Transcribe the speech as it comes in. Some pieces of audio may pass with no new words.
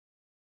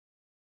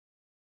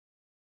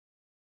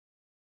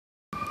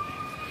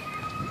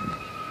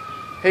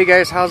Hey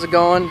guys, how's it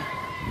going?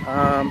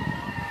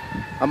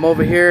 I'm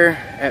over here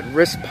at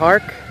Riis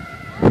Park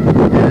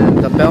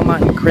in the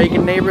Belmont and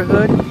Cragen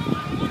neighborhood,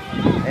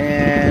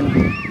 and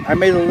I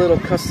made a little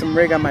custom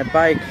rig on my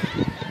bike.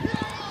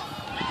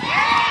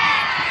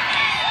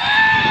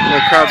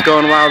 The crowd's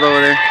going wild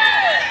over there.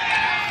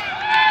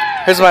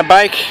 Here's my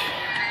bike.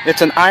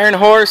 It's an iron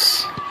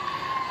horse.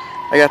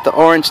 I got the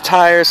orange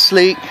tires,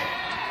 sleek.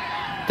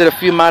 Did a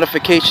few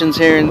modifications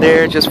here and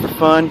there just for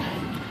fun.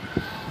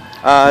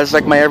 It's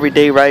like my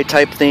everyday ride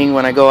type thing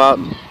when I go out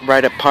and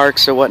ride at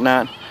parks or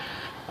whatnot.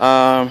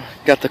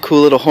 Got the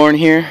cool little horn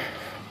here.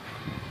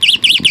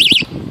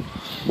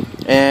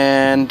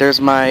 And there's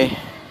my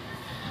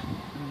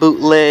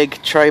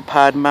bootleg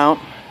tripod mount.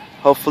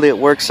 Hopefully it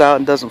works out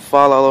and doesn't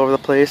fall all over the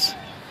place.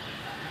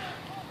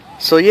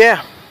 So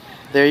yeah,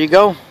 there you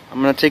go.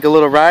 I'm going to take a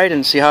little ride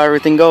and see how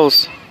everything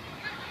goes.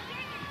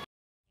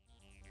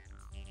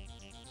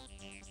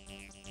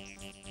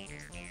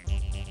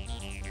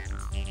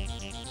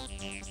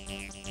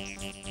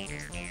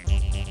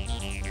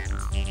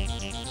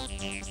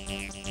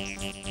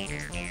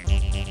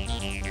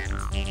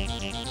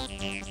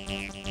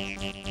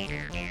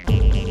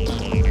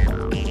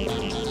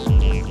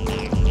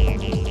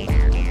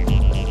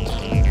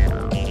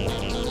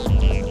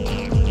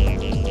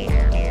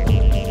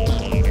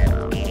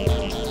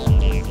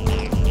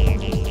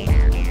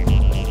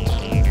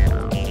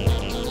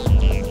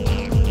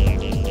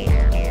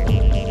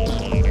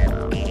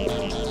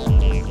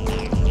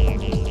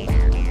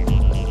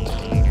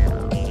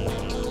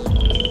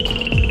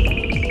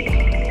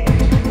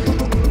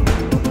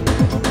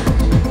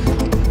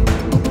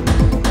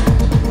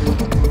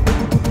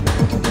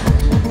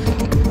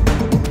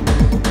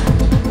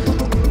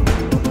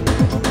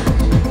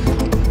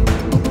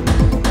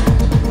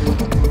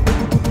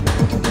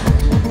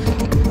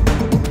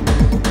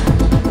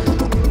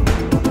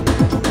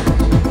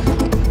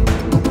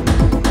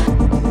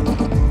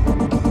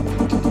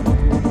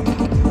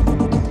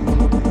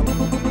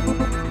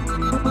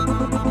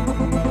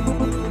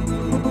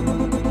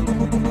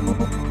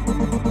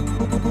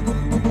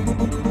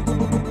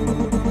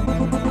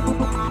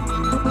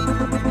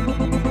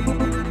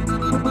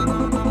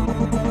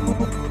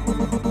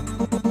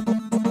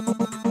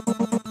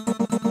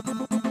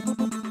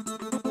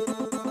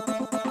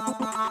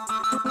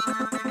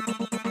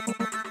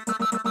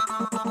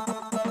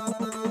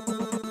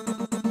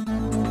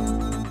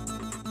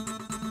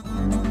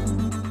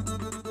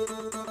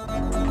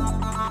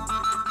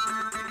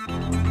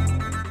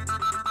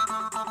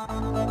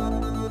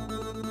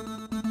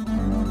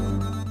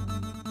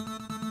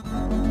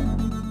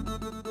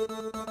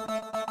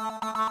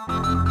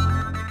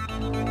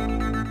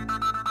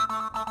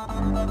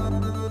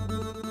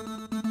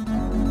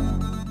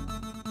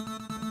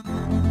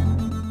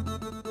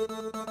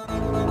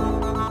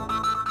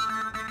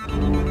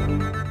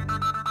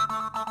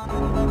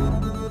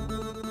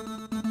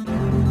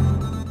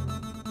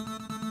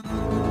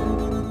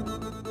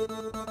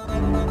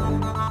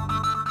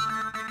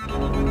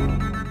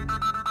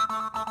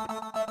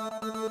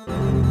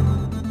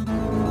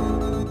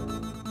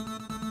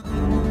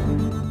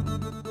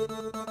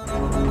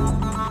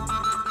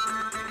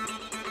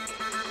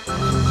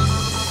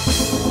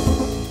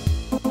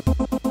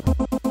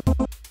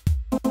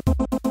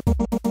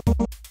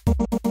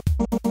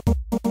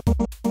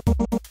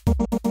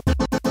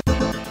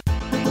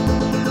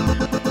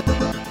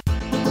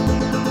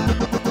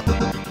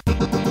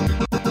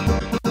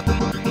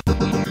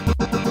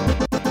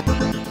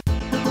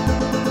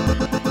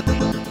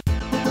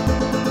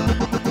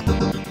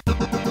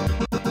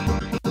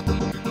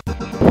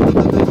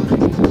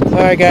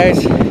 Alright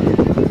guys,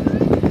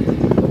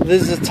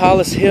 this is the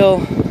tallest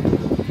hill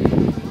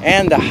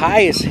and the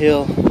highest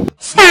hill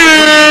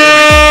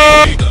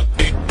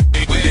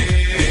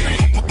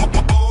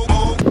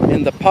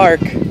in the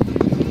park.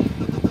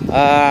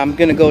 I'm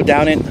gonna go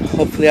down it.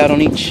 Hopefully I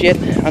don't eat shit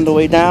on the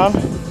way down,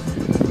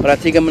 but I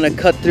think I'm gonna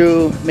cut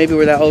through maybe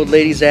where that old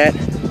lady's at,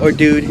 or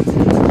dude.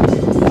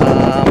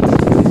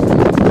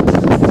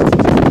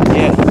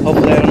 Yeah,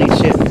 hopefully I don't eat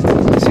shit.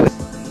 Let's see what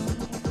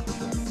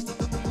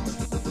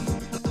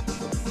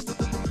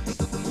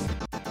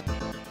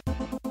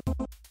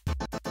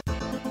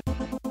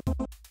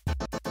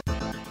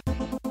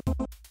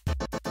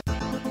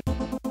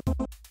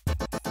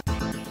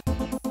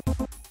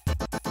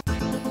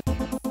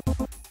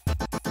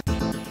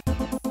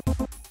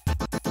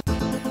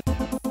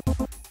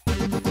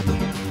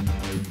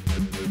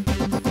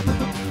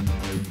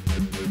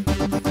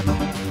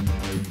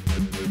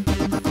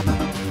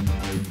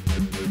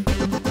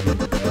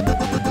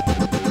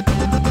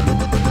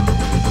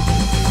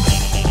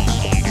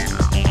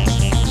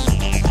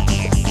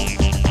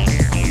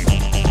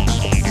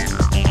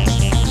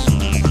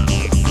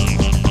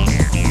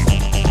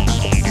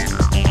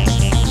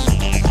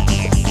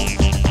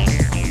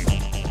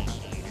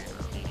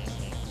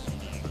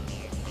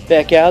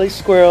back alley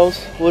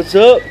squirrels, what's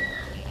up?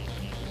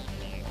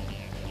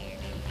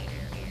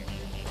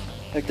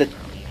 Like the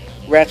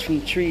rats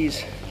from the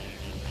trees.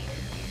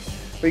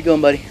 Where you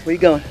going, buddy? Where you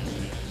going?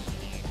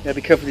 Gotta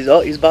be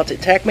careful. He's about to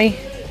attack me.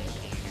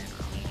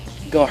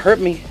 He's gonna hurt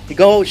me. He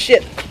go, oh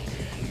shit.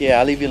 Yeah,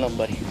 I'll leave you alone,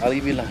 buddy. I'll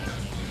leave you alone.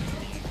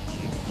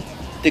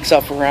 Dicks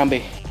out for round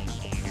B.